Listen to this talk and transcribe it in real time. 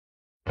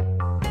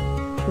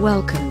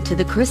Welcome to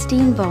the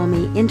Christine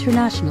Valmy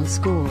International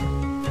School.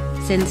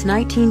 Since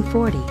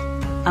 1940,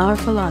 our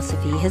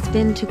philosophy has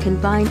been to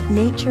combine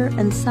nature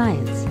and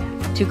science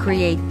to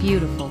create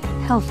beautiful,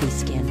 healthy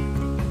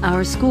skin.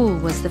 Our school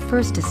was the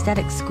first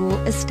aesthetic school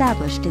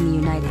established in the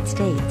United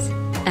States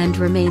and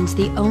remains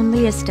the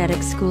only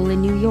aesthetic school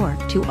in New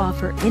York to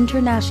offer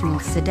international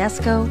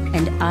CDESCO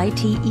and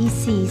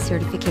ITEC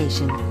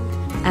certification.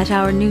 At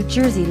our New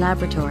Jersey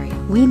laboratory,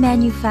 we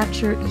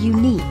manufacture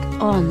unique,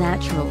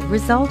 all-natural,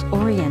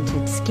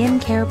 result-oriented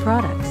skincare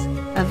products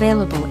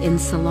available in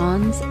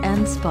salons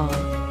and spa.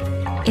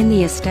 In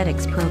the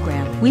aesthetics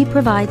program, we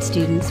provide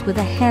students with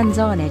a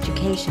hands-on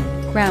education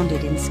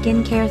grounded in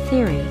skincare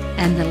theory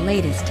and the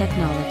latest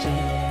technology.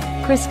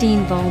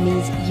 Christine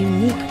Valmy's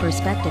unique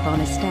perspective on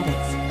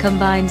aesthetics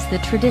combines the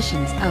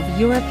traditions of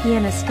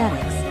European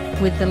aesthetics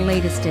with the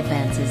latest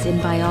advances in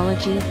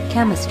biology,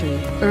 chemistry,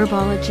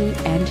 herbology,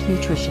 and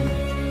nutrition.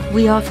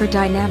 We offer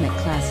dynamic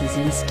classes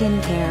in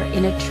skincare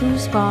in a true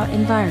spa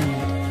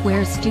environment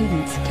where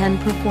students can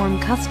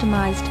perform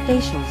customized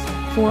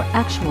facials for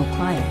actual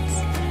clients.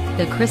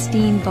 The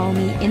Christine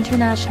Valmy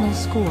International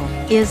School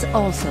is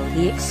also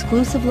the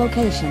exclusive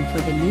location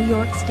for the New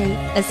York State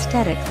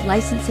Aesthetics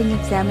Licensing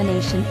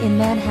Examination in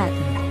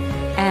Manhattan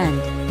and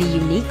the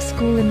unique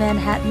school in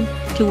Manhattan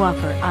to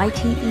offer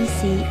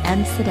ITEC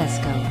and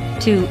CDESCO,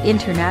 two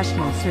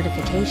international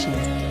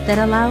certifications that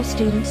allow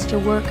students to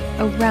work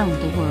around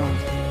the world.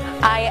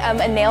 I am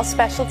a nail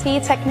specialty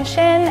technician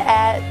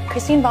at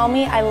Christine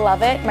Valmy. I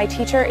love it. My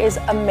teacher is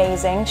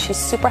amazing. She's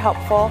super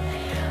helpful.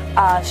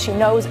 She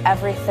knows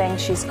everything.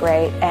 She's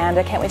great, and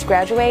I can't wait to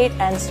graduate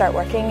and start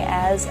working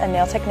as a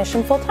nail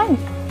technician full-time.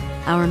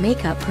 Our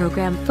makeup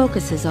program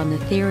focuses on the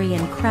theory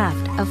and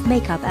craft of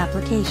makeup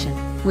application,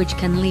 which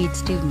can lead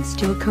students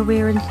to a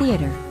career in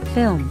theater,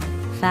 film,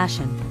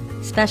 fashion,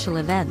 special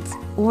events,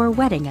 or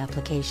wedding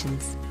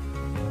applications.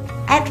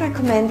 I'd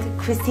recommend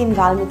Christine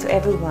Valmy to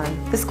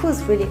everyone. The school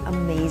is really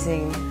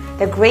amazing.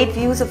 There are great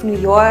views of New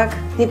York.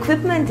 The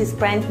equipment is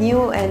brand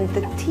new and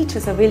the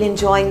teachers are really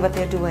enjoying what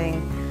they're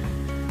doing.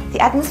 The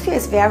atmosphere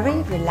is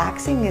very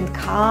relaxing and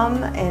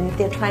calm, and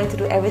they're trying to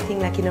do everything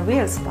like in a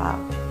real spa.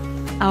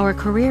 Our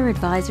career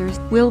advisors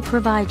will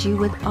provide you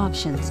with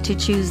options to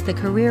choose the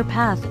career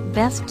path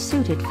best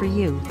suited for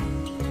you.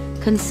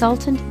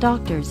 Consultant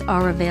doctors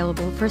are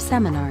available for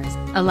seminars,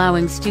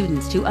 allowing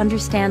students to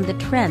understand the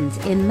trends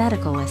in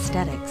medical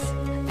aesthetics.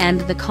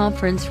 And the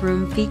conference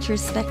room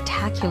features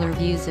spectacular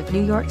views of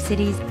New York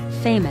City's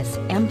famous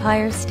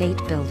Empire State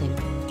Building.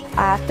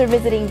 After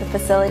visiting the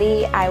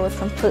facility, I was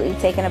completely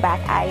taken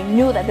aback. I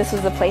knew that this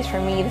was the place for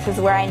me. This is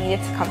where I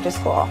needed to come to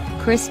school.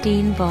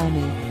 Christine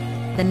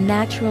Valmy, the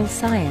natural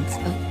science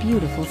of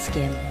beautiful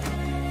skin.